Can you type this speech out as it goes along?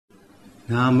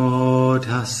Namo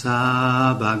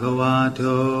tassa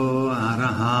bhagavato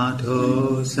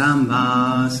arahato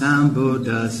samma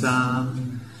sambuddhassa.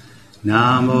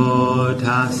 Namo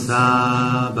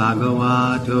tassa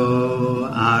bhagavato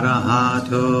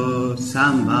arahato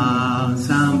samma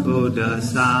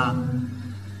sambuddhassa.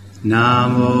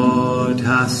 Namo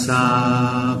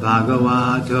tassa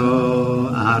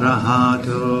bhagavato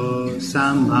arahato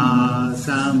samma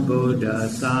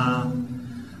sambuddhassa.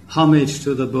 Homage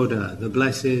to the Buddha, the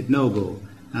blessed, noble,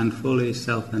 and fully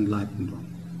self-enlightened one.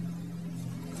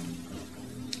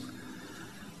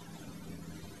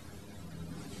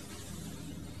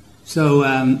 So,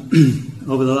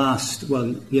 over the last,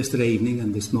 yesterday evening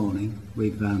and this morning,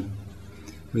 we've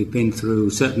been through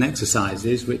certain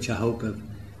exercises which I hope have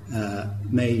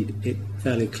made it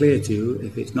fairly clear to you,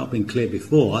 if it's not been clear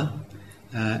before,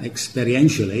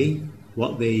 experientially,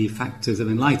 what the factors of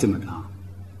enlightenment are.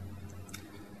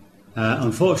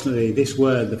 Unfortunately, this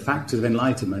word, the factors of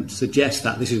enlightenment, suggests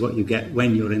that this is what you get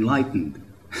when you're enlightened.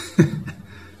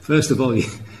 First of all,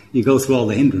 you go through all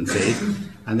the hindrances,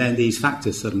 and then these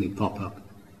factors suddenly pop up.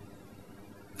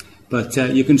 But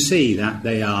you can see that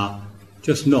they are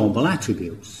just normal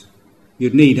attributes.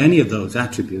 You'd need any of those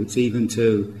attributes even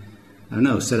to,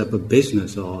 set up a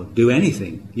business or do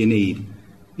anything. You need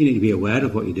to be aware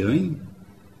of what you're doing.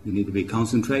 You need to be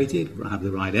concentrated, have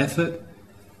the right effort.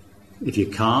 If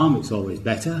you're calm, it's always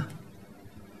better.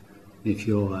 If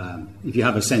you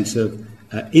have a sense of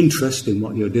interest in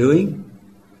what you're doing,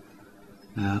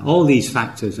 all these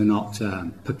factors are not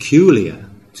peculiar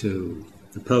to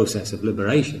the process of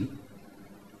liberation.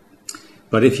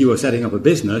 But if you were setting up a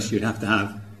business, you'd have to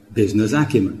have business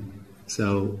acumen.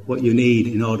 So what you need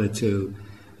in order to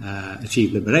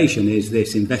achieve liberation is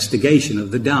this investigation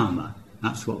of the Dharma.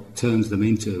 That's what turns them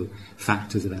into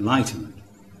factors of enlightenment.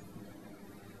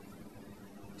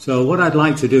 So what I'd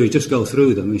like to do is just go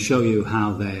through them and show you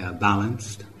how they are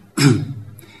balanced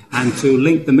and to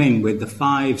link them in with the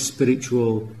 5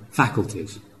 spiritual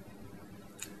faculties.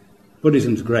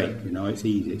 Buddhism's great, it's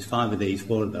easy. It's 5 of these,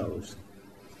 4 of those.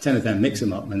 10 of them, mix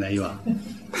them up, and there you are.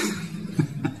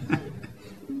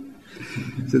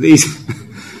 So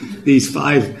these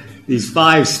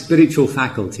five spiritual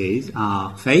faculties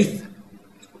are faith,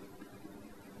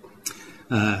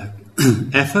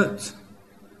 effort,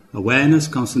 awareness,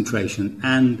 concentration,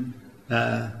 and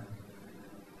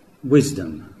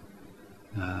wisdom.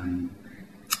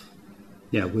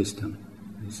 Wisdom.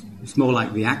 It's more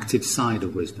like the active side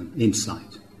of wisdom.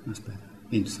 Insight. That's better.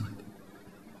 Insight.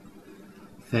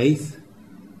 Faith,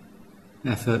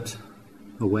 effort,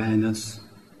 awareness,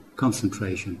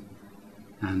 concentration,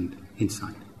 and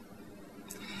insight.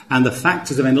 And the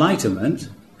factors of enlightenment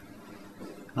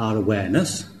are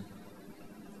awareness,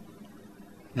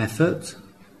 effort,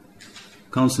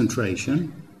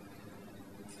 concentration,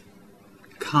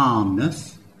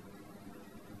 calmness,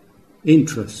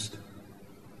 interest,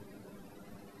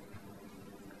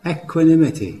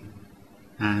 equanimity,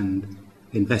 and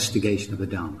investigation of the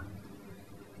Dharma.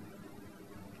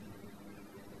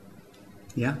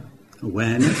 Yeah?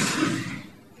 Awareness.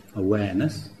 So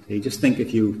you just think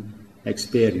if you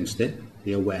experienced it,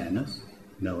 the awareness,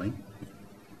 knowing,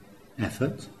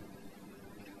 effort,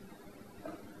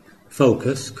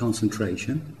 focus,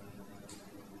 concentration,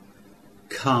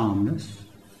 calmness,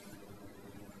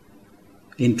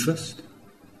 interest,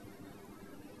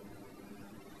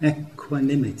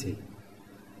 equanimity,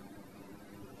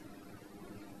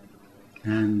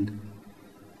 and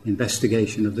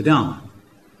investigation of the Dharma.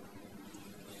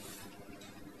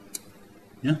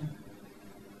 Yeah?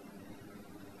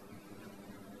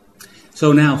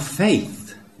 So now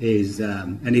faith is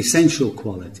an essential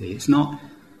quality. It's not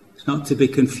to be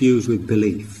confused with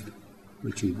belief,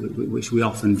 which we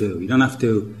often do. You don't have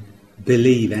to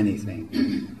believe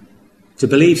anything. To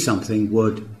believe something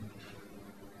would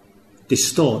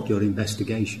distort your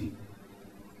investigation.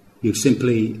 You'd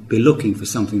simply be looking for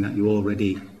something that you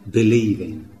already believe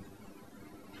in.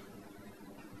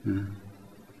 Yeah.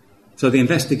 So the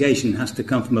investigation has to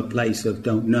come from a place of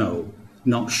don't know,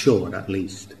 not sure at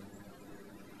least.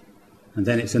 And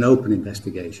then it's an open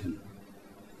investigation.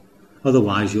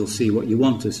 Otherwise you'll see what you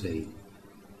want to see.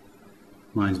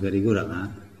 Mine's very good at that.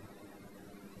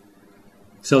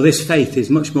 So this faith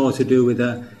is much more to do with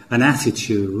an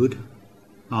attitude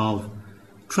of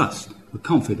trust, of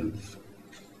confidence.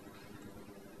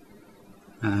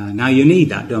 Now you need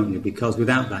that, don't you? Because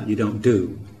without that you don't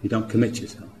commit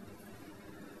yourself.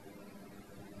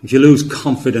 If you lose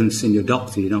confidence in your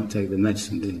doctor, you don't take the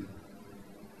medicine, do you?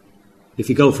 If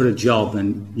you go for a job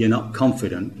and you're not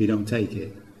confident, you don't take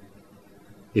it.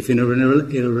 If in a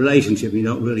relationship you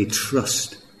don't really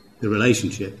trust the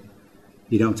relationship,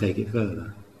 you don't take it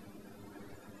further.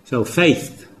 So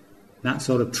faith, that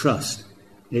sort of trust,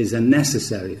 is a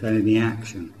necessary for any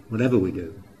action, whatever we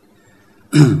do.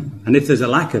 And if there's a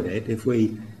lack of it,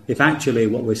 if actually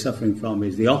what we're suffering from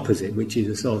is the opposite, which is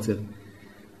a sort of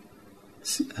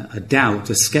a doubt,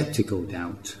 a skeptical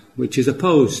doubt, which is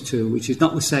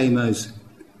not the same as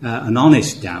an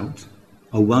honest doubt,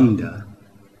 a wonder.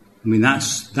 I mean,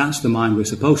 that's the mind we're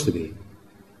supposed to be.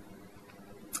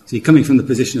 See, coming from the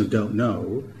position of don't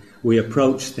know, we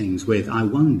approach things with I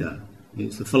wonder.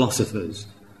 It's the philosopher's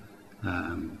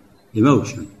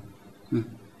emotion.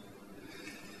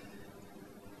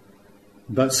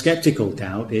 But skeptical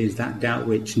doubt is that doubt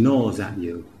which gnaws at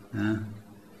you.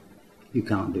 You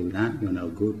can't do that, you're no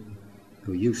good,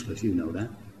 you're useless, you know that.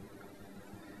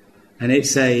 And I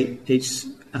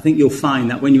think you'll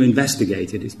find that when you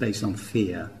investigate it, it's based on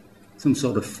fear, some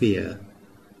sort of fear,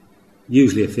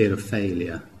 usually a fear of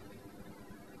failure,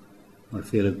 or a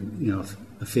fear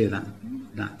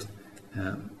that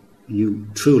you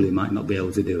truly might not be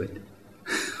able to do it.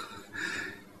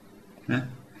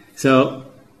 So,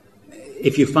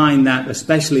 if you find that,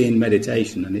 especially in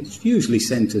meditation, and it usually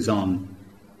centres on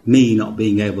me not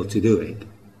being able to do it,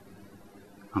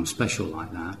 I'm special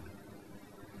like that,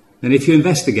 then if you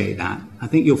investigate that, I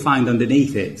think you'll find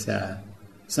underneath it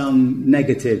some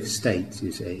negative states,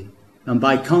 you see. And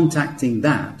by contacting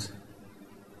that,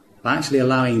 by actually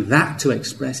allowing that to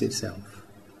express itself,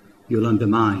 you'll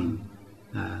undermine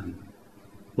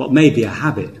what may be a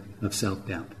habit of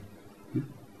self-doubt.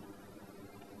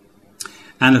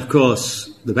 And of course,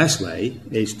 the best way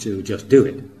is to just do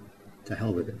it. To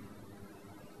hell with it.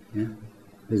 Yeah?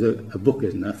 There's a book,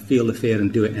 isn't there? Feel the fear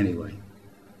and do it anyway.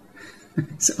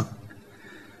 So,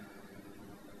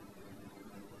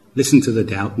 listen to the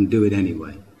doubt and do it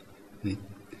anyway. See?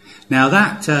 Now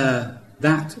that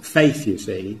faith, you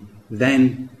see,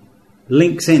 then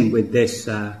links in with this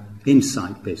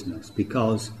insight business,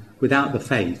 because without the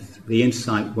faith, the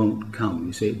insight won't come.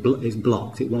 You see, it's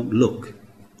blocked. It won't look.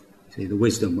 See, the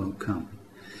wisdom won't come.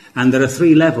 And there are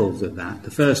 3 levels of that.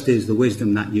 The first is the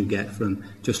wisdom that you get from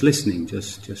just listening,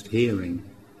 just hearing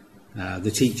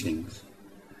the teachings.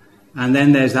 And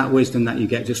then there's that wisdom that you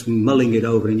get just from mulling it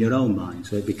over in your own mind.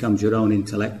 So it becomes your own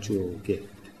intellectual gift,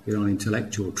 your own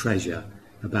intellectual treasure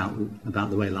about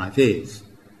the way life is.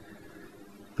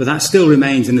 But that still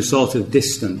remains in a sort of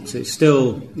distance. It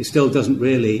still doesn't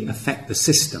really affect the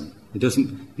system. It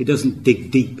doesn't dig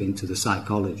deep into the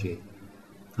psychology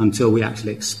until we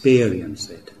actually experience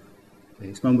it.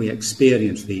 It's when we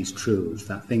experience these truths,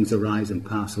 that things arise and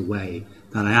pass away,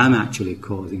 that I am actually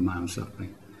causing my own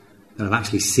suffering. That I've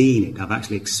actually seen it, I've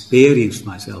actually experienced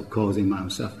myself causing my own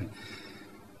suffering.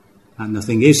 And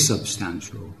nothing is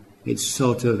substantial. It's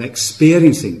sort of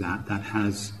experiencing that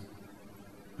has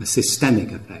a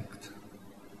systemic effect.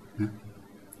 Yeah?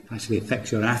 It actually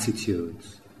affects your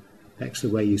attitudes, affects the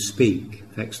way you speak,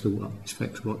 affects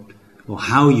what or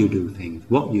how you do things,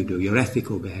 what you do, your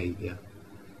ethical behaviour,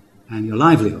 and your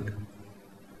livelihood.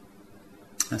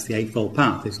 That's the Eightfold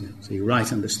Path, isn't it? So your right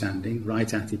understanding,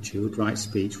 right attitude, right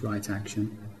speech, right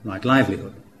action, right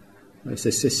livelihood. It's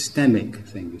a systemic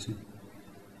thing, you see.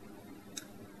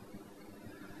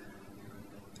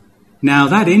 Now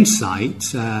that insight,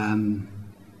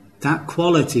 that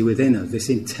quality within us, this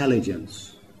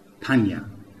intelligence, panya,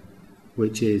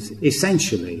 which is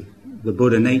essentially the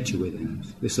Buddha nature within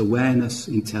us, this awareness,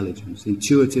 intelligence,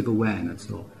 intuitive awareness,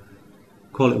 or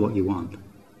call it what you want,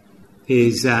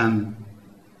 is a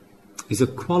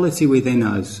quality within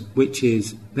us which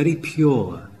is very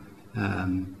pure,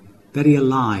 very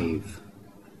alive.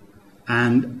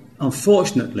 And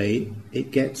unfortunately,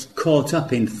 it gets caught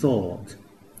up in thought.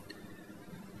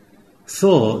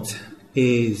 Thought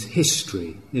is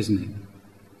history, isn't it?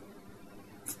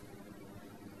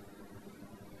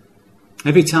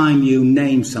 Every time you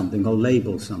name something or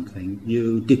label something,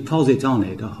 you deposit on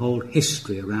it a whole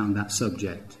history around that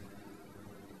subject.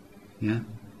 Yeah?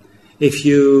 If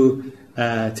you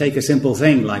take a simple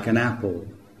thing like an apple,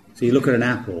 so you look at an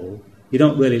apple, you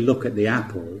don't really look at the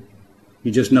apple,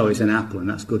 you just know it's an apple and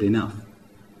that's good enough.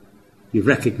 You've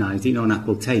recognised, you know what an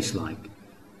apple tastes like.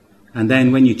 And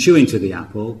then when you chew into the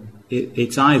apple,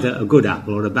 it's either a good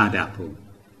apple or a bad apple.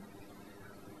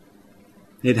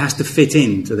 It has to fit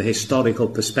into the historical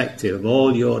perspective of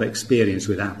all your experience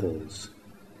with apples.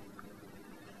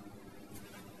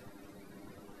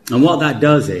 And what that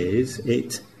does is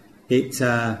it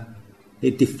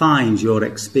defines your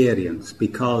experience,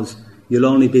 because you'll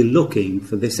only be looking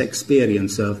for this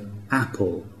experience of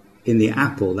apple in the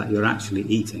apple that you're actually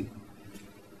eating.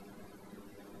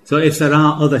 So if there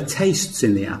are other tastes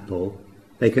in the apple,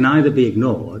 they can either be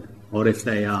ignored or if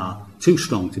they are too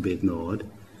strong to be ignored,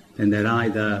 then they're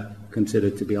either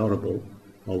considered to be horrible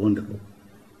or wonderful.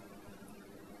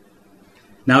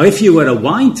 Now, if you were a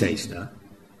wine taster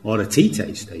or a tea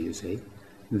taster, you see,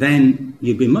 then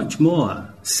you'd be much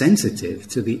more sensitive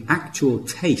to the actual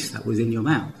taste that was in your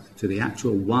mouth, to the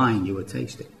actual wine you were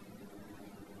tasting.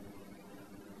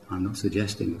 I'm not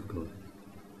suggesting, of course.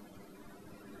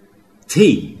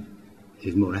 Tea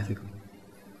is more ethical.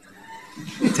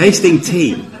 Tasting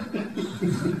tea,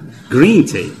 green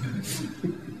tea,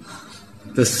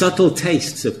 the subtle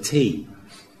tastes of tea,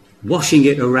 washing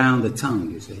it around the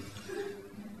tongue, you see.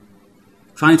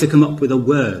 Trying to come up with a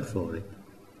word for it.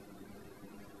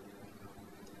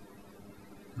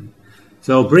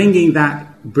 So bringing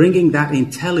that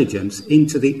intelligence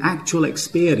into the actual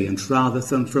experience rather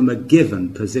than from a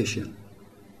given position.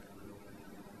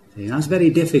 See, that's very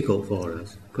difficult for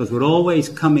us because we're always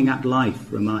coming at life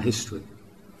from our history.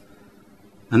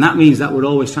 And that means that we're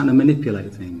always trying to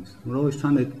manipulate things. We're always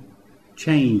trying to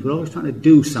change. We're always trying to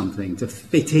do something to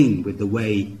fit in with the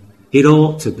way it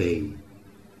ought to be.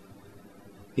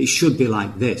 It should be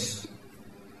like this.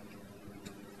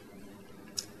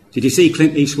 Did you see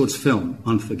Clint Eastwood's film,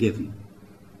 Unforgiven?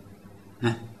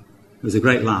 It was a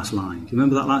great last line. Do you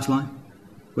remember that last line?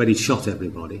 Where he shot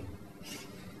everybody.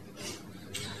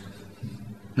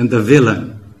 And the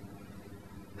villain,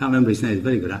 can't remember his name, he's a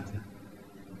very good actor.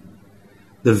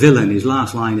 The villain, his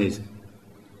last line is,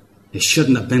 "It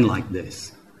shouldn't have been like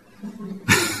this."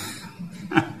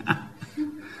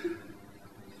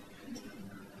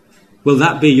 Will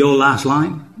that be your last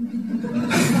line?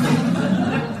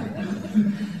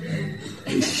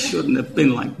 It shouldn't have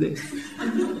been like this.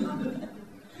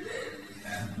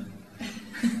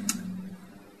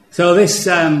 So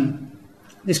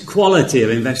this quality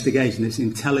of investigation, this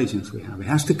intelligence we have, it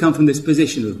has to come from this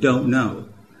position of don't know.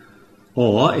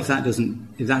 Or, if that's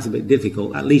a bit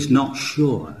difficult, at least not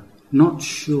sure. Not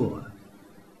sure.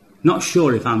 Not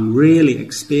sure if I'm really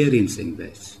experiencing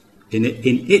this in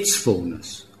its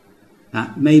fullness.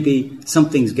 That maybe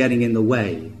something's getting in the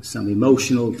way, some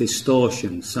emotional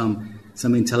distortion, some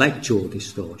intellectual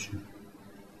distortion.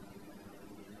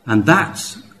 And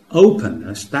that's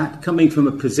openness, that coming from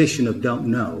a position of don't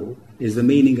know, is the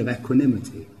meaning of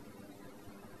equanimity.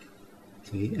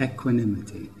 See,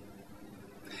 equanimity.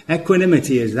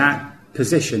 Equanimity is that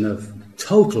position of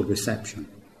total reception,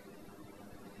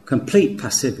 complete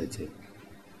passivity.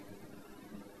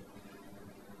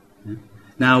 Yeah?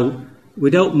 Now, we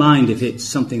don't mind if it's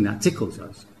something that tickles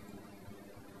us.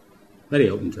 Very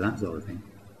open to that sort of thing.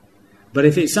 But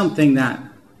if it's something that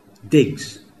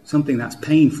digs, something that's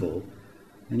painful,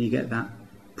 then you get that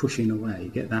pushing away, you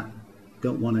get that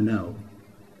don't want to know.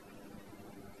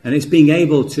 And it's being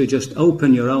able to just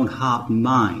open your own heart and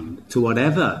mind to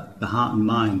whatever the heart and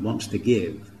mind wants to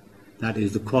give. That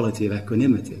is the quality of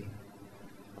equanimity.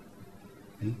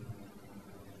 Okay?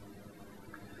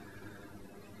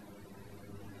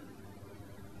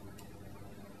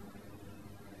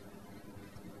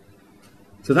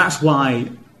 So that's why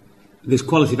this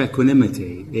quality of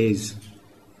equanimity is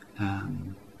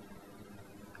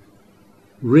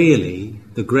really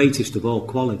the greatest of all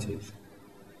qualities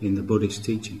in the Buddhist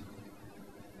teaching.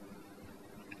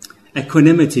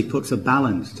 Equanimity puts a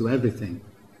balance to everything.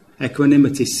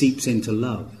 Equanimity seeps into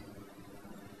love,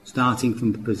 starting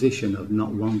from the position of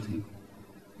not wanting.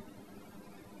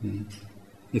 Yeah.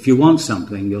 If you want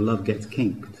something, your love gets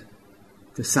kinked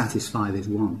to satisfy this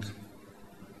want.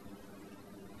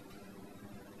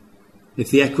 If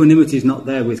the equanimity is not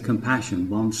there with compassion,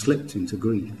 one slips into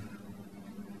grief.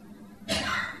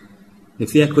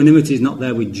 If the equanimity is not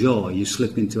there with joy, you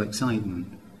slip into excitement.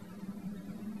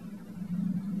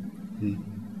 Yeah.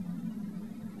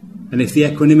 And if the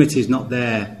equanimity is not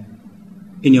there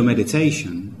in your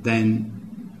meditation, then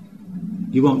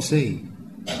you won't see.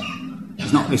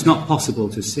 It's not possible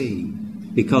to see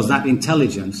because that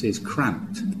intelligence is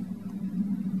cramped.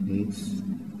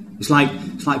 It's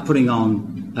like putting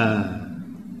on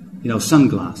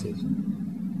sunglasses.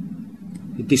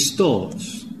 It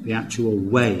distorts the actual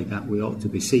way that we ought to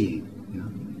be seeing.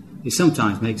 It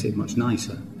sometimes makes it much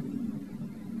nicer,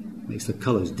 makes the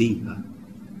colours deeper,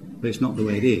 but it's not the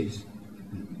way it is.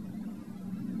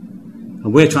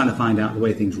 And we're trying to find out the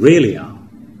way things really are.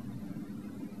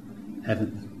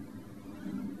 Heavens.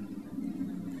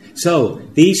 So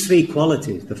these three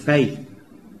qualities, the faith,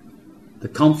 the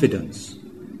confidence,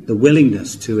 the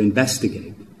willingness to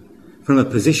investigate from a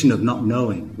position of not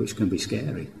knowing, which can be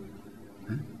scary.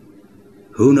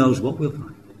 Who knows what we'll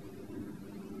find?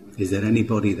 Is there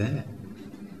anybody there?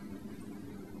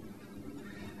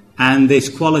 And this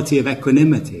quality of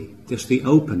equanimity, just the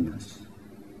openness,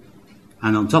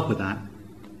 And on top of that,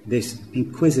 this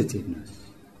inquisitiveness.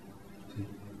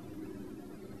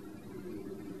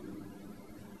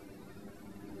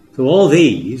 So all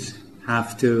these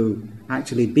have to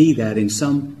actually be there in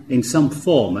some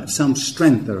form, at some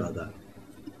strength or other.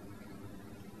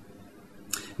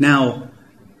 Now,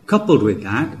 coupled with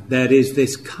that, there is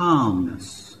this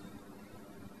calmness.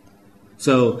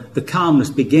 So the calmness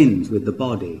begins with the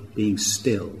body being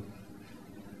still.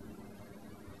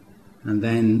 And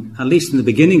then, at least in the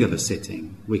beginning of a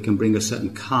sitting, we can bring a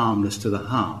certain calmness to the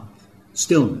heart,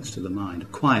 stillness to the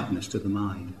mind, quietness to the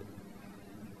mind.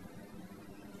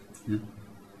 Yeah?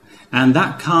 And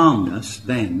that calmness,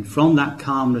 then, from that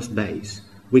calmness base,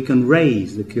 we can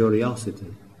raise the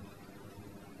curiosity.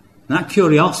 And that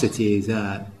curiosity is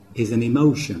an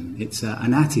emotion. It's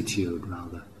an attitude,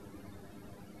 rather.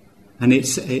 And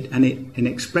it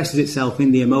expresses itself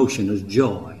in the emotion as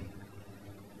joy.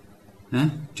 Eh?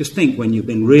 Just think when you've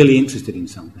been really interested in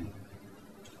something.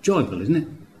 Joyful, isn't it?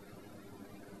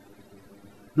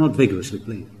 Not vigorously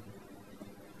pleased.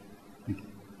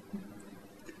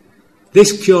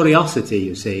 This curiosity,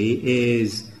 you see,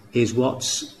 is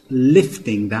what's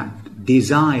lifting that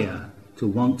desire to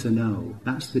want to know.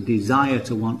 That's the desire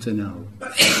to want to know.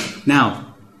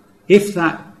 Now, if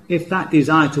that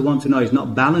desire to want to know is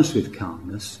not balanced with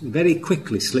calmness, it very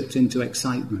quickly slips into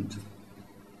excitement.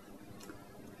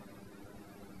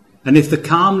 And if the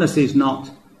calmness is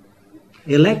not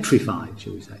electrified,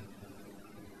 shall we say,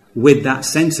 with that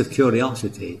sense of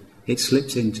curiosity, it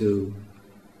slips into,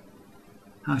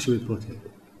 how shall we put it,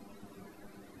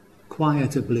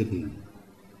 quiet oblivion.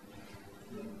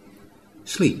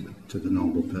 Sleep to the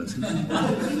normal person.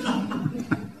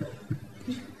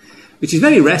 Which is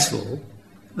very restful.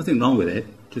 Nothing wrong with it.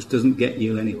 Just doesn't get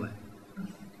you anywhere.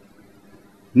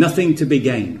 Nothing to be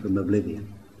gained from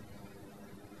oblivion.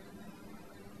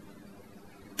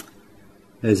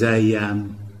 There's a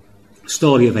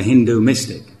story of a Hindu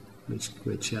mystic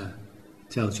which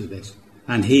tells you this.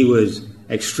 And he was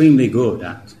extremely good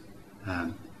at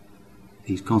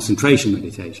these concentration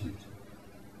meditations.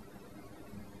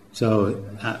 So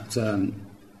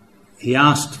he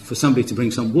asked for somebody to bring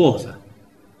some water.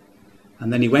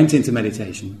 And then he went into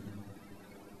meditation.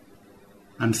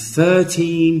 And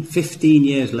 15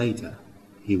 years later,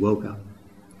 he woke up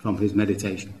from his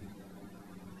meditation.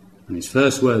 And his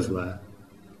first words were,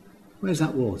 "Where's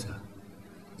that water?"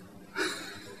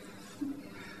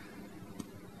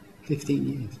 15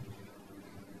 years.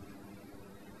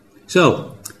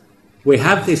 So, we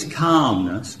have this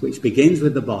calmness which begins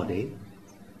with the body,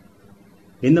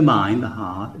 in the mind, the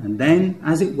heart, and then,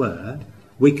 as it were,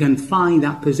 we can find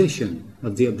that position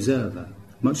of the observer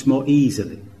much more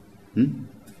easily.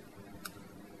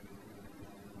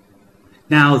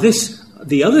 Now,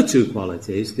 the other two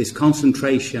qualities, this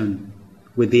concentration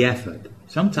with the effort,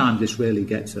 sometimes this really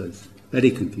gets us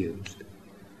very confused.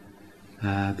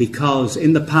 Because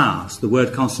in the past, the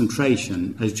word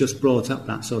concentration has just brought up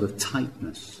that sort of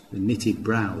tightness, the knitted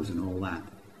brows and all that.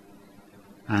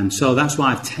 And so that's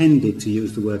why I've tended to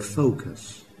use the word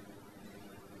focus.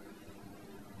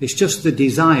 It's just the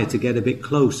desire to get a bit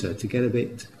closer, to get a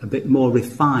bit more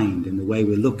refined in the way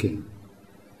we're looking.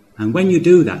 And when you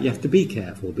do that, you have to be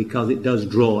careful because it does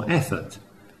draw effort.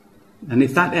 And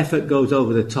if that effort goes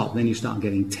over the top, then you start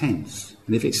getting tense.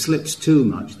 And if it slips too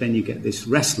much, then you get this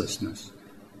restlessness.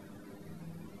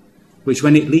 Which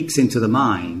when it leaks into the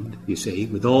mind, you see,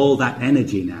 with all that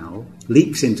energy now,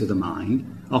 leaks into the mind,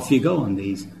 off you go on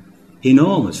these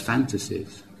enormous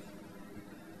fantasies.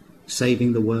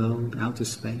 Saving the world, outer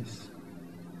space.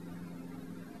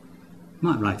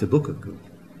 Might write a book, of course.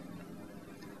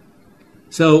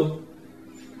 So,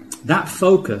 that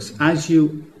focus,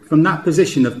 from that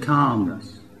position of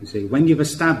calmness, you see, when you've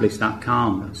established that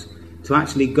calmness, to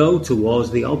actually go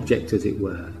towards the object, as it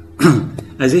were,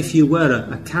 as if you were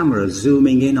a camera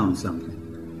zooming in on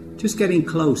something, just getting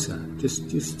closer,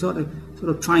 just sort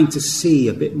of trying to see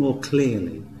a bit more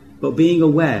clearly, but being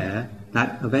aware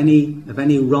that of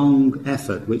any wrong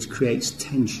effort which creates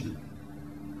tension.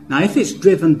 Now, if it's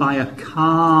driven by a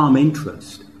calm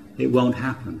interest, it won't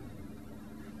happen.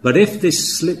 But if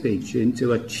this slippage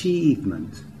into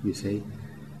achievement, you see,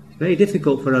 it's very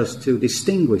difficult for us to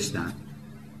distinguish that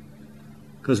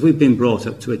because we've been brought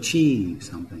up to achieve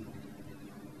something.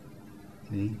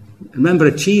 See? Remember,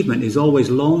 achievement is always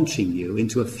launching you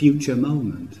into a future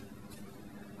moment.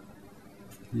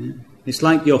 Yeah? It's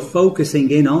like you're focusing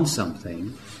in on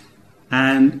something,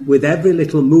 and with every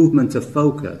little movement of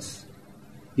focus,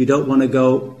 you don't want to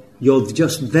go, you're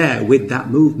just there with that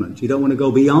movement. You don't want to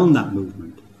go beyond that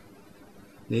movement.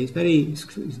 It's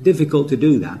difficult to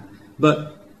do that.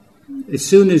 But as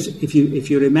soon as, if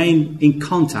you remain in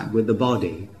contact with the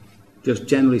body, just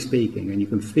generally speaking, and you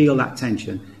can feel that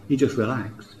tension, you just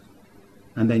relax.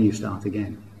 And then you start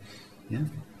again. Yeah?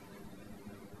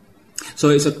 So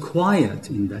it's a quiet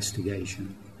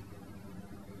investigation.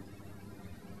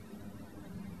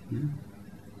 Yeah?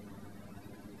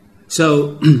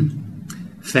 So,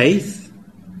 faith,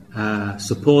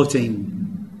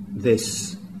 supporting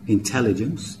this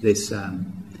intelligence, this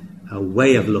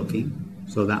way of looking,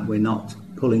 so that we're not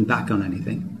pulling back on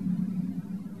anything.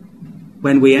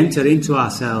 When we enter into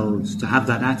ourselves to have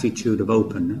that attitude of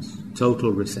openness,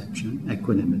 total reception,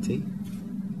 equanimity,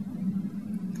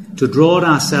 to draw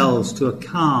ourselves to a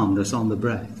calmness on the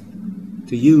breath,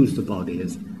 to use the body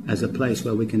as a place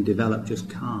where we can develop just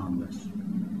calmness.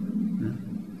 Yeah?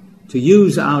 To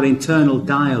use our internal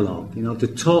dialogue, to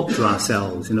talk to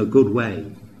ourselves in a good way,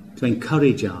 to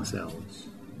encourage ourselves.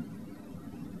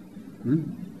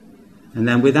 And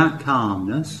then with that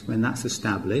calmness, when that's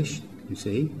established, you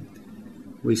see,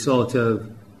 we sort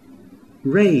of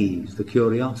raise the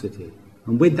curiosity.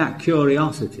 And with that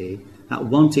curiosity, that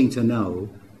wanting to know,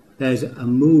 there's a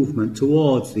movement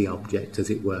towards the object, as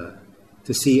it were,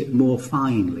 to see it more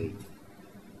finely.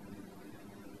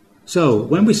 So,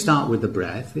 when we start with the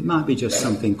breath, it might be just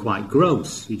something quite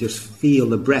gross. You just feel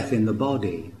the breath in the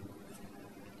body.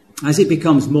 As it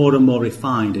becomes more and more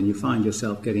refined and you find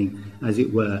yourself getting, as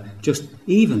it were, just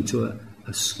even to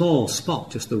a small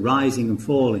spot, just the rising and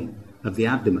falling of the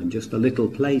abdomen, just a little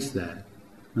place there.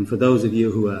 And for those of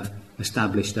you who are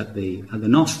established at the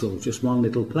nostrils, just one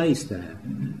little place there,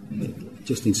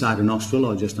 just inside a nostril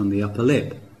or just on the upper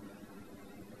lip.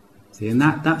 See, and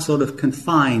that sort of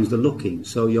confines the looking.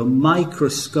 So you're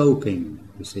microscoping,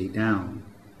 you see, down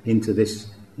into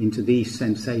these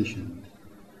sensations.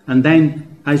 And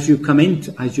then as you come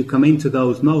into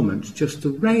those moments, just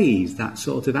to raise that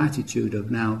sort of attitude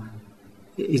of, now,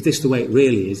 is this the way it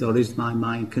really is, or is my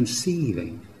mind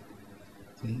conceiving?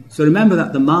 See? So remember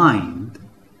that the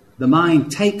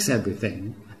mind takes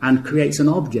everything and creates an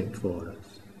object for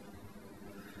us.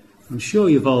 I'm sure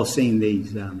you've all seen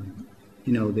these,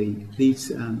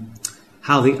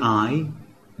 how the eye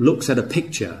looks at a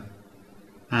picture,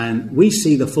 and we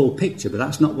see the full picture, but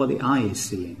that's not what the eye is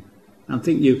seeing. I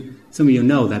think some of you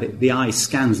know that the eye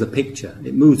scans the picture.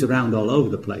 It moves around all over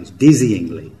the place,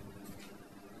 dizzyingly.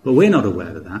 But we're not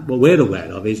aware of that. What we're aware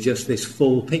of is just this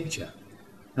full picture.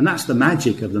 And that's the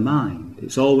magic of the mind.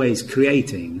 It's always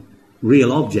creating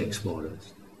real objects for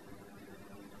us.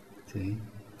 See?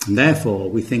 And therefore,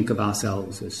 we think of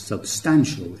ourselves as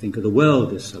substantial. We think of the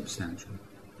world as substantial.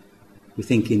 We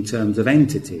think in terms of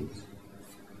entities.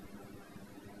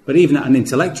 But even at an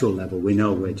intellectual level, we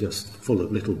know we're just full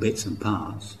of little bits and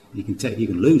parts. You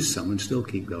can lose some and still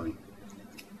keep going.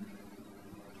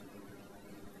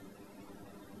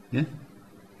 Yeah?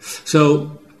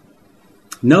 So,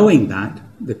 knowing that,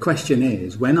 the question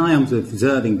is, when I am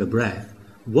observing the breath,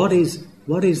 what is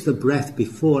the breath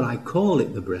before I call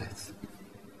it the breath?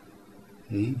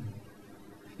 Okay?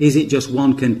 Is it just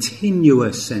one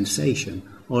continuous sensation,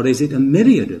 or is it a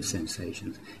myriad of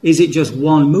sensations? Is it just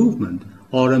one movement,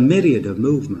 or a myriad of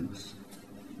movements?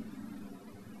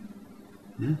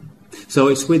 Yeah? So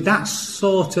it's with that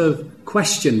sort of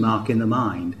question mark in the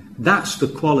mind, that's the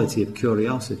quality of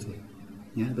curiosity.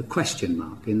 Yeah? The question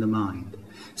mark in the mind.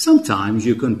 Sometimes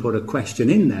you can put a question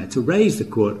in there to raise the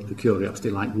curiosity,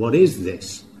 like, what is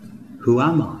this? Who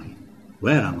am I?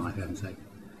 Where am I, for heaven's sake?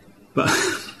 But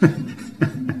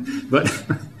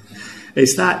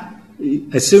it's that,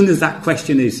 as soon as that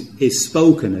question is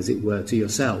spoken, as it were, to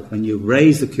yourself, and you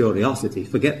raise the curiosity,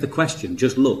 forget the question,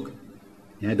 just look.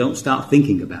 Yeah, don't start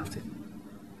thinking about it.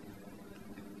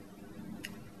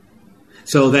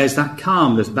 So there's that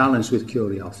calmness balanced with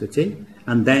curiosity,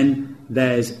 and then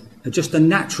there's just a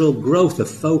natural growth of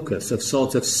focus, of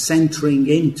sort of centering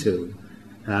into.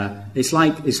 It's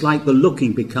like the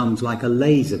looking becomes like a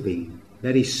laser beam,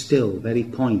 very still, very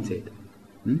pointed.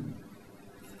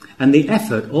 And the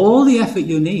effort, all the effort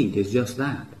you need is just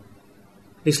that.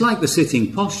 It's like the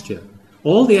sitting posture.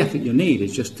 All the effort you need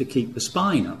is just to keep the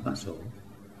spine up, that's all.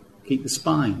 Keep the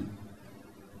spine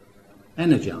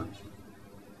energized.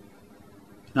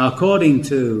 Now, according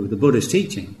to the Buddha's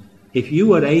teaching, if you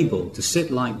were able to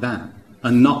sit like that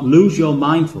and not lose your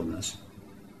mindfulness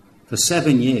for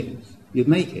 7 years, you'd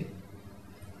make it.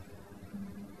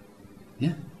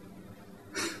 Yeah.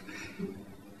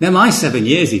 Never mind 7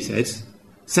 years, he says.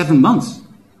 7 months.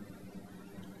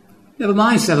 Never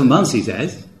mind 7 months, he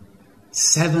says.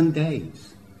 7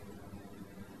 days.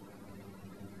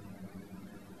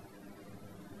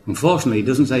 Unfortunately, he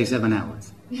doesn't say 7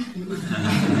 hours.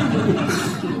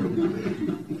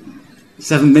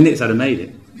 7 minutes I'd have made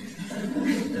it.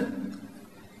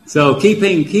 So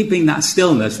keeping that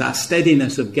stillness, that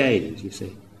steadiness of gaze, you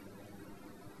see.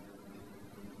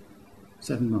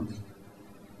 7 months.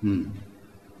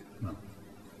 Well.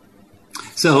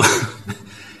 So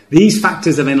these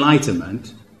factors of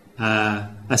enlightenment are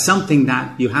something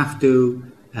that you have to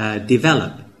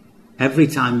develop every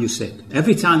time you sit.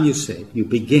 Every time you sit, you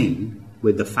begin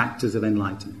with the factors of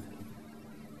enlightenment.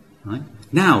 Right?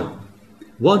 Now,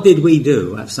 what did we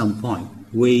do at some point?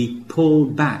 We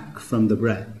pulled back from the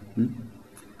breath.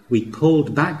 We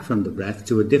pulled back from the breath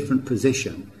to a different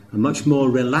position, a much more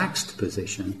relaxed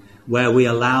position, where we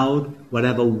allowed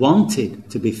whatever wanted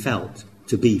to be felt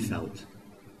to be felt.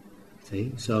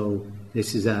 See? So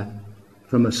this is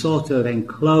from a sort of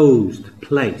enclosed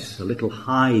place, a little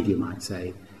hide, you might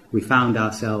say, we found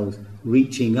ourselves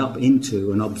reaching up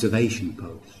into an observation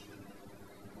post.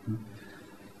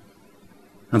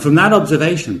 And from that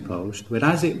observation post, we're,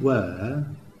 as it were,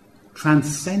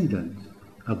 transcendent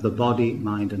of the body,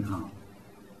 mind and heart.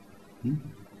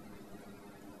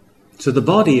 So the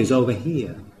body is over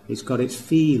here. It's got its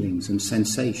feelings and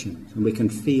sensations, and we can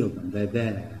feel them. They're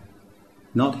there.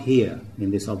 Not here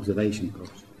in this observation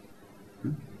post.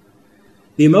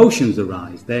 The emotions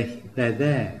arise. They're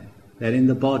there. They're in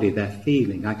the body. They're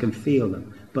feeling. I can feel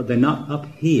them. But they're not up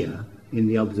here in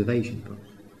the observation post.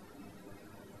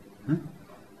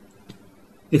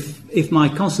 If my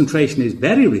concentration is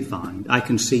very refined, I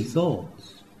can see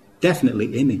thoughts,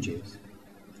 definitely images.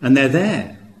 And they're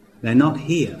there. They're not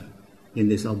here in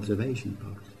this observation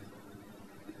post.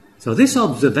 So this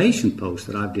observation post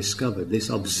that I've discovered, this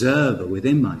observer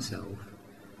within myself,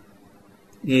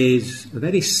 is a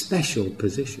very special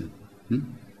position.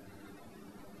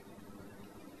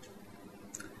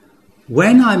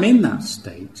 When I'm in that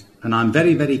state, and I'm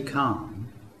very, very calm,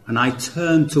 and I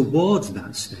turn towards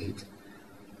that state,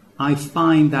 I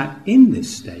find that in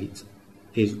this state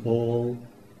is all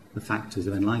the factors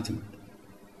of enlightenment.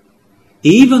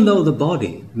 Even though the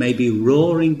body may be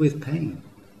roaring with pain,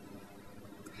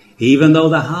 even though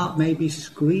the heart may be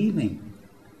screaming,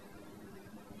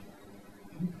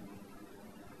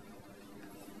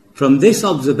 from this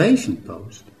observation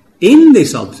post, in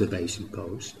this observation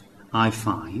post, I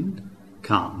find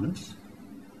calmness,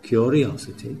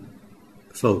 curiosity,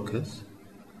 focus,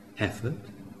 effort,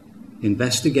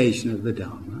 investigation of the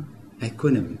Dharma,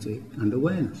 equanimity and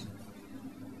awareness.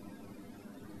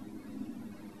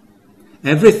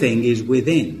 Everything is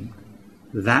within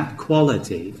that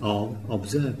quality of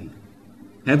observing.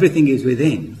 Everything is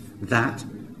within that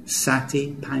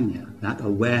sati panya, that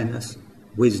awareness,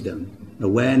 wisdom,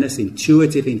 awareness,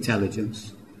 intuitive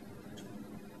intelligence,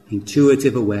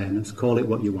 intuitive awareness, call it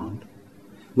what you want,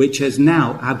 which has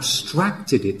now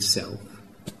abstracted itself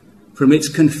from its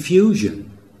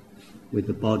confusion with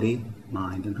the body,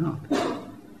 mind and heart.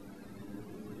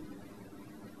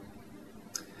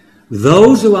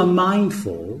 Those who are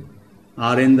mindful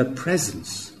are in the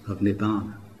presence of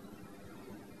Nibbana.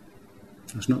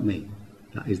 That's not me.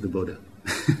 That is the Buddha.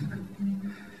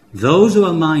 Those who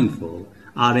are mindful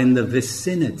are in the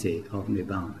vicinity of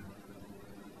Nibbana.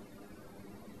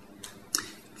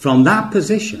 From that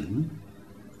position,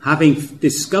 having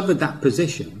discovered that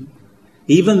position,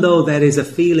 even though there is a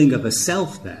feeling of a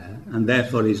self there, and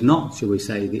therefore is not, shall we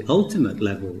say, the ultimate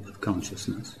level of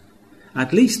consciousness,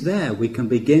 at least there we can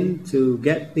begin to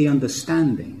get the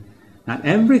understanding that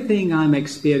everything I'm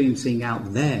experiencing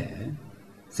out there,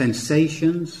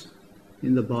 sensations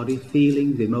in the body,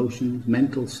 feelings, emotions,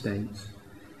 mental states,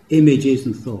 images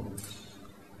and thoughts,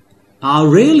 are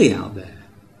really out there.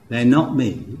 They're not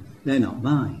me, they're not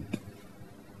mine.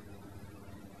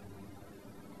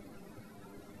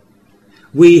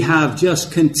 We have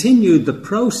just continued the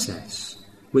process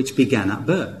which began at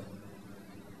birth.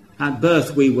 At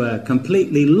birth we were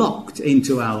completely locked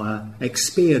into our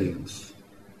experience,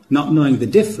 not knowing the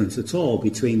difference at all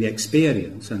between the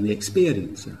experience and the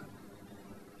experiencer.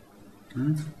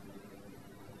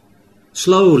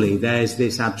 Slowly there's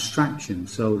this abstraction,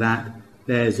 so that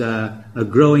there's a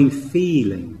growing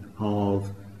feeling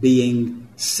of being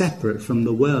separate from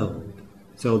the world.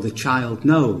 So the child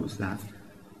knows that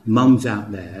Mummy's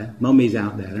out there,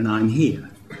 and I'm here.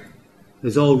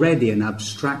 There's already an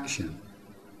abstraction.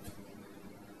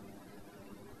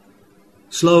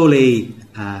 Slowly,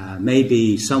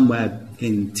 maybe somewhere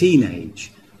in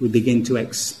teenage, we begin to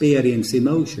experience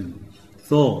emotions,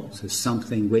 thoughts as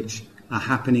something which are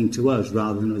happening to us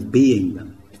rather than us being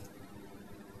them.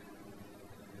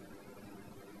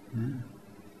 Yeah.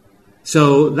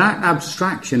 So that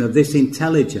abstraction of this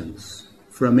intelligence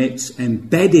from its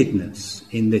embeddedness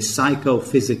in this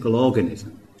psychophysical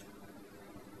organism,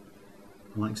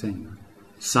 I like saying that,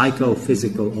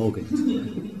 psychophysical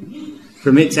organism.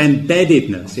 From its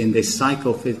embeddedness in this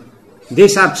psychophysical...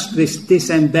 This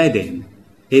embedding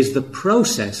is the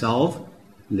process of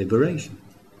liberation.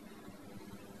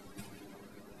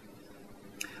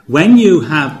 When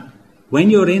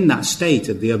you're in that state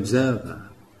of the observer,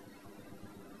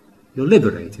 you're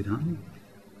liberated, aren't you?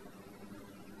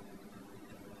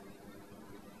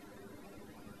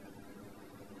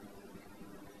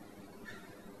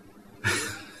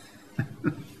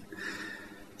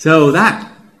 So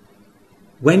that,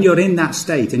 when you're in that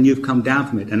state and you've come down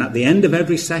from it, and at the end of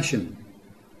every session,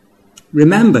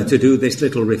 remember to do this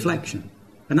little reflection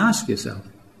and ask yourself,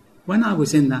 when I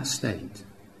was in that state,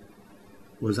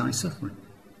 was I suffering?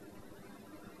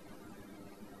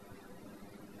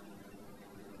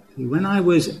 See, when I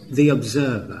was the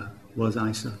observer, was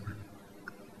I suffering?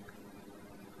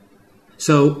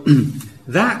 So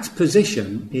that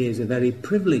position is a very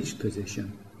privileged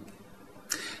position.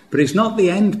 But it's not the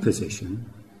end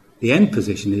position. The end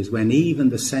position is when even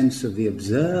the sense of the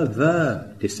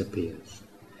observer disappears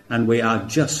and we are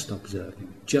just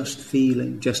observing, just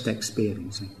feeling, just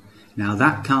experiencing. Now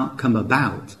that can't come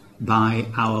about by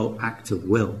our act of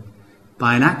will.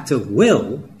 By an act of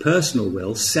will, personal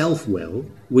will, self-will,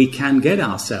 we can get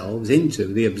ourselves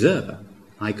into the observer.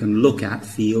 I can look at,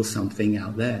 feel something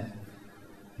out there.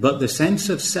 But the sense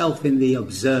of self in the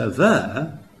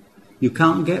observer, you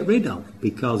can't get rid of,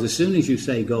 because as soon as you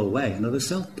say go away, another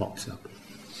self pops up,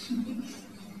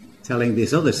 telling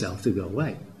this other self to go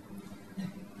away.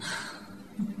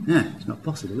 Yeah, it's not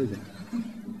possible, is it?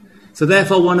 So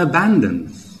therefore one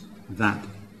abandons that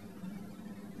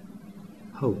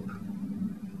hope.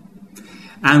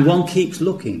 And one keeps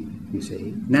looking, you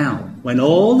see. Now, when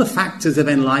all the factors of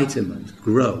enlightenment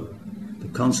grow, the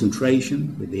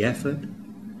concentration with the effort,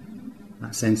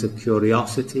 that sense of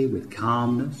curiosity with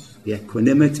calmness, the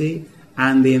equanimity,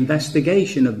 and the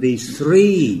investigation of these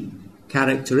three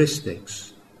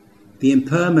characteristics, the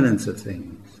impermanence of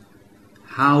things,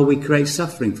 how we create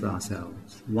suffering for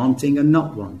ourselves, wanting and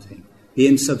not wanting, the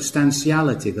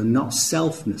insubstantiality, the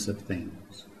not-selfness of things.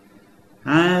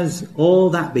 As all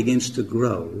that begins to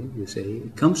grow, you see,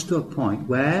 it comes to a point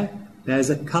where there's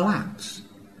a collapse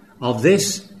of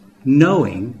this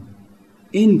knowing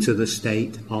into the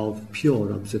state of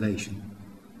pure observation.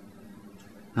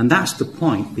 And that's the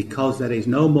point, because there is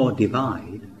no more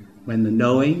divide when the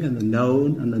knowing and the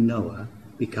known and the knower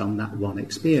become that one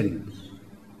experience.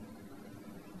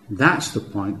 That's the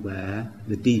point where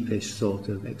the deepest sort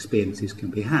of experiences can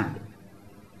be had.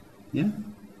 Yeah?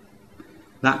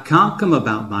 That can't come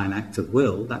about by an act of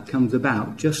will. That comes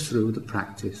about just through the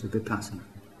practice of vipassana.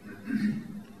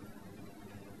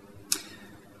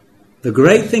 The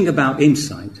great thing about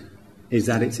insight is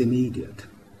that it's immediate.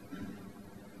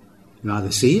 You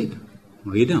either see it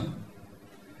or you don't.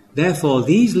 Therefore,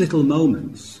 these little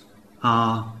moments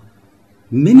are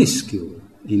minuscule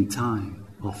in time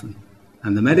often.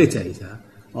 And the meditator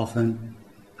often,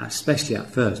 especially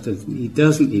at first, he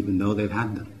doesn't even know they've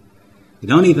had them. They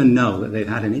don't even know that they've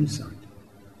had an insight.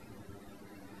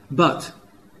 But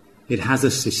it has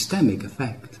a systemic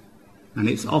effect. And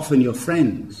it's often your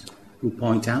friends who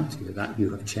point out to you that you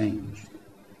have changed.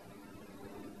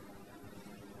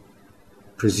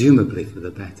 Presumably for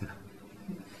the better.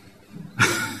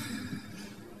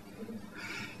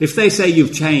 If they say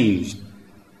you've changed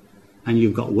and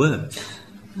you've got worse,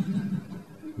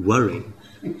 worry.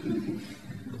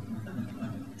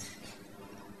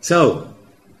 So,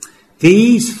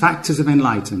 these factors of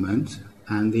enlightenment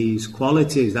and these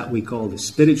qualities that we call the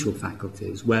spiritual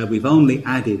faculties, where we've only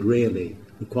added really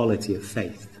the quality of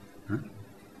faith,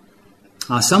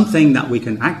 are something that we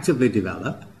can actively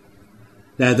develop.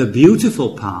 They're the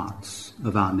beautiful parts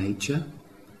of our nature,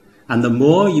 and the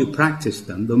more you practice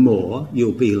them, the more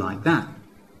you'll be like that,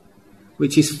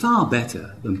 which is far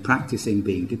better than practicing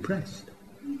being depressed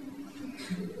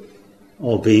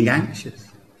or being anxious.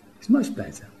 It's much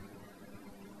better.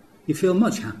 You feel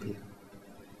much happier.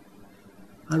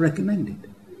 I recommend it.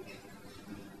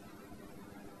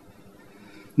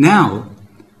 Now,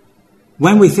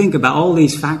 when we think about all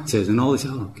these factors and all this,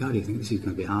 oh God, you think this is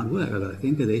going to be hard work. I've got to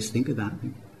think of this, think of that.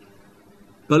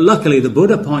 But luckily, the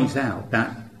Buddha points out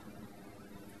that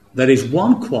there is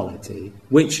one quality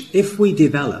which, if we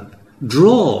develop,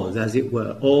 draws, as it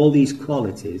were, all these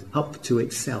qualities up to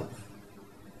itself.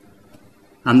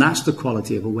 And that's the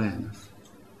quality of awareness,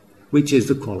 which is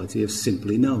the quality of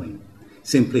simply knowing,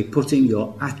 simply putting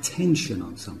your attention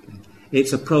on something.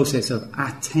 It's a process of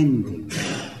attending.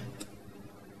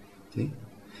 See?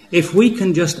 If we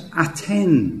can just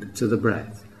attend to the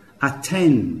breath,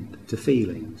 attend to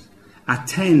feelings,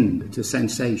 attend to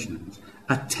sensations,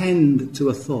 attend to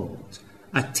a thought,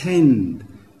 attend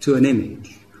to an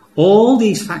image, all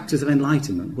these factors of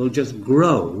enlightenment will just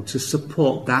grow to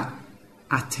support that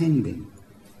attending.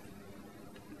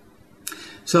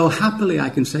 So happily I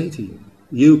can say to you,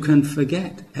 you can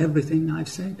forget everything I've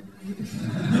said.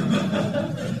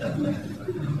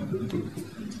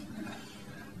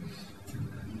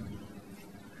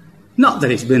 Not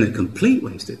that it's been a complete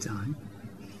waste of time,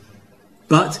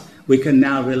 but we can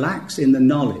now relax in the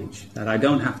knowledge that I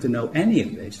don't have to know any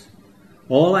of this.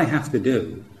 All I have to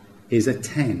do is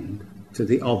attend to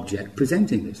the object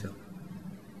presenting itself.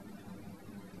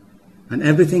 And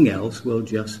everything else will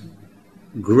just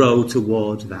grow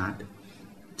towards that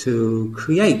to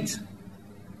create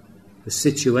the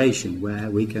situation where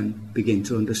we can begin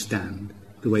to understand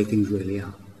the way things really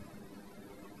are.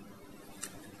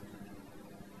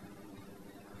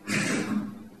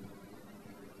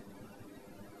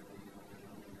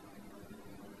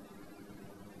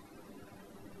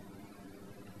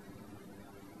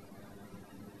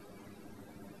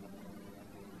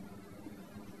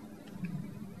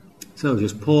 So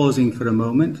just pausing for a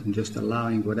moment and just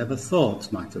allowing whatever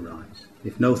thoughts might arise.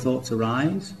 If no thoughts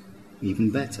arise,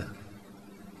 even better.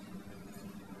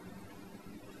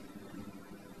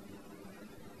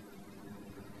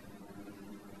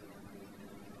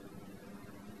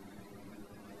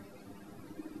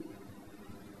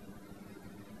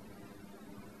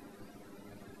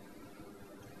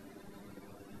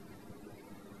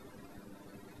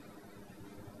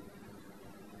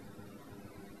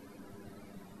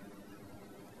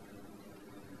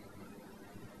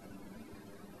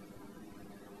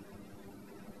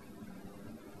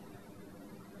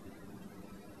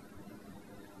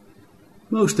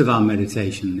 Most of our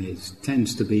meditation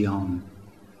tends to be on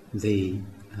the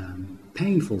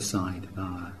painful side of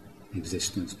our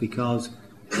existence, because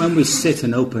when we sit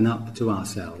and open up to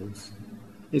ourselves,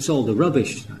 it's all the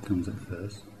rubbish that comes at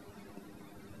first.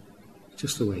 It's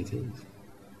just the way it is.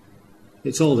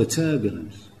 It's all the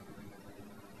turbulence,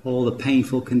 all the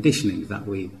painful conditionings that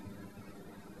we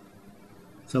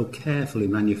so carefully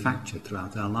manufacture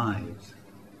throughout our lives.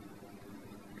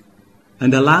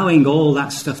 And allowing all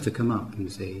that stuff to come up, you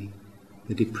see,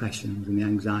 the depressions and the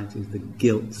anxieties, the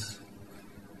guilts,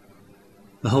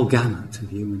 the whole gamut of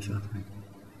human suffering.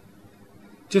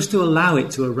 Just to allow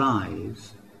it to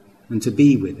arise and to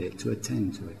be with it, to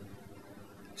attend to it,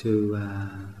 to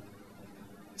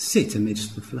sit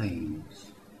amidst the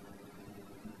flames.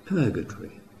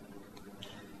 Purgatory.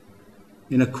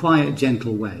 In a quiet,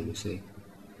 gentle way, you see.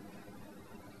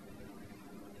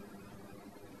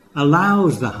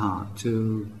 Allows the heart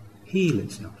to heal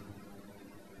itself.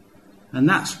 And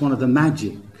that's one of the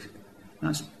magic,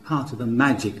 that's part of the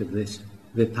magic of this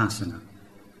vipassana,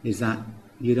 is that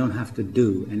you don't have to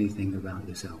do anything about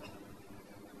yourself.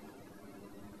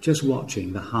 Just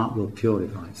watching, the heart will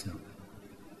purify itself.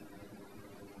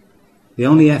 The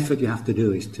only effort you have to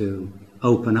do is to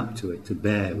open up to it, to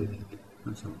bear with it.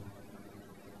 That's all.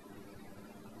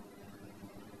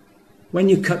 When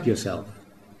you cut yourself,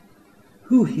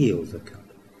 who heals the cut?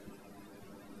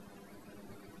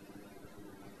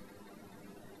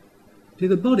 Do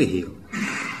the body heal?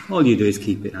 All you do is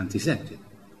keep it antiseptic.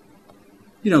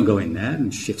 You don't go in there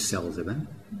and shift cells about.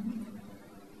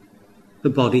 The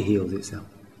body heals itself.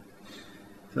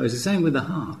 So it's the same with the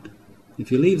heart.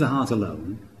 If you leave the heart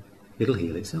alone, it'll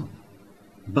heal itself.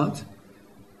 But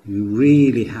you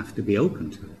really have to be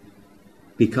open to it.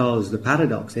 Because the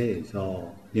paradox is,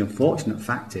 or the unfortunate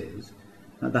fact is,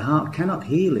 that the heart cannot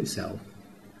heal itself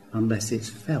unless it's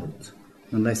felt,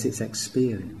 unless it's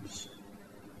experienced.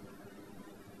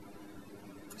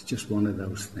 It's just one of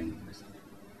those things.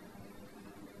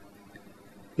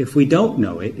 If we don't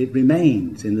know it, it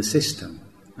remains in the system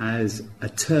as a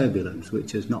turbulence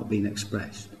which has not been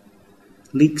expressed,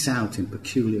 leaks out in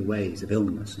peculiar ways of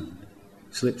illness and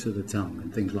slips of the tongue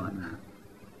and things like that.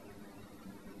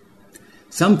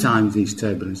 Sometimes these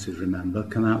turbulences, remember,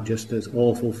 come out just as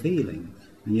awful feelings,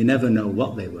 and you never know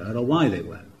what they were or why they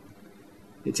were.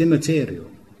 It's immaterial.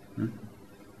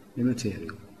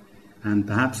 Immaterial. And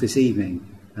perhaps this evening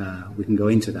we can go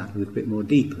into that a little bit more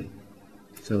deeply,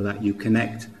 so that you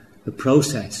connect the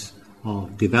process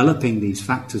of developing these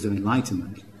factors of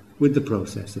enlightenment with the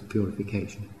process of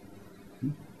purification.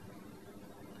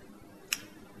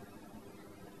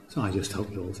 So I just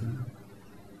hope you all turn up.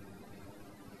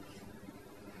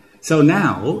 So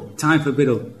now, time for a bit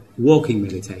of walking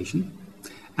meditation.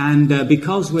 And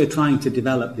because we're trying to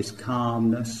develop this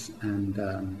calmness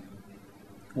and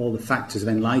all the factors of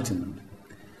enlightenment,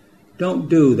 don't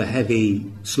do the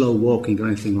heavy, slow walking or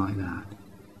anything like that.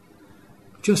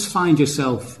 Just find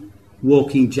yourself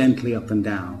walking gently up and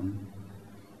down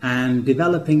and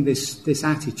developing this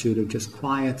attitude of just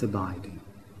quiet abiding.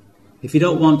 If you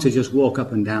don't want to just walk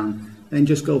up and down, then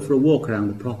just go for a walk around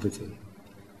the property.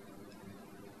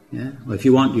 Yeah? Or if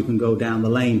you want, you can go down the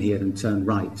lane here and turn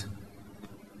right.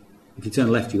 If you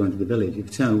turn left, you go into the village. If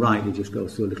you turn right, you just go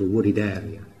through a little wooded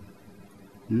area.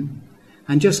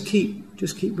 And just keep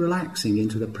relaxing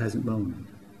into the present moment.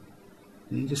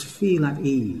 You just feel at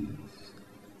ease.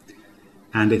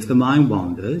 And if the mind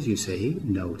wanders, you see,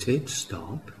 note it,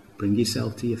 stop, bring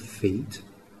yourself to your feet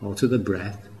or to the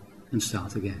breath and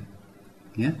start again.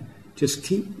 Yeah? Just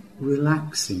keep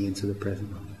relaxing into the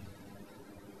present moment.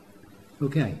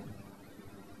 Okay.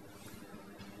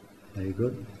 Very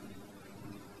good.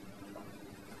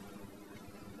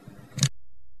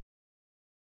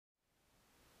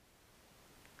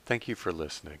 Thank you for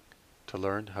listening. To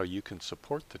learn how you can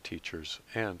support the teachers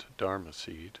and Dharma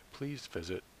Seed, please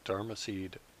visit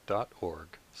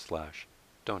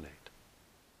dharmaseed.org/donate.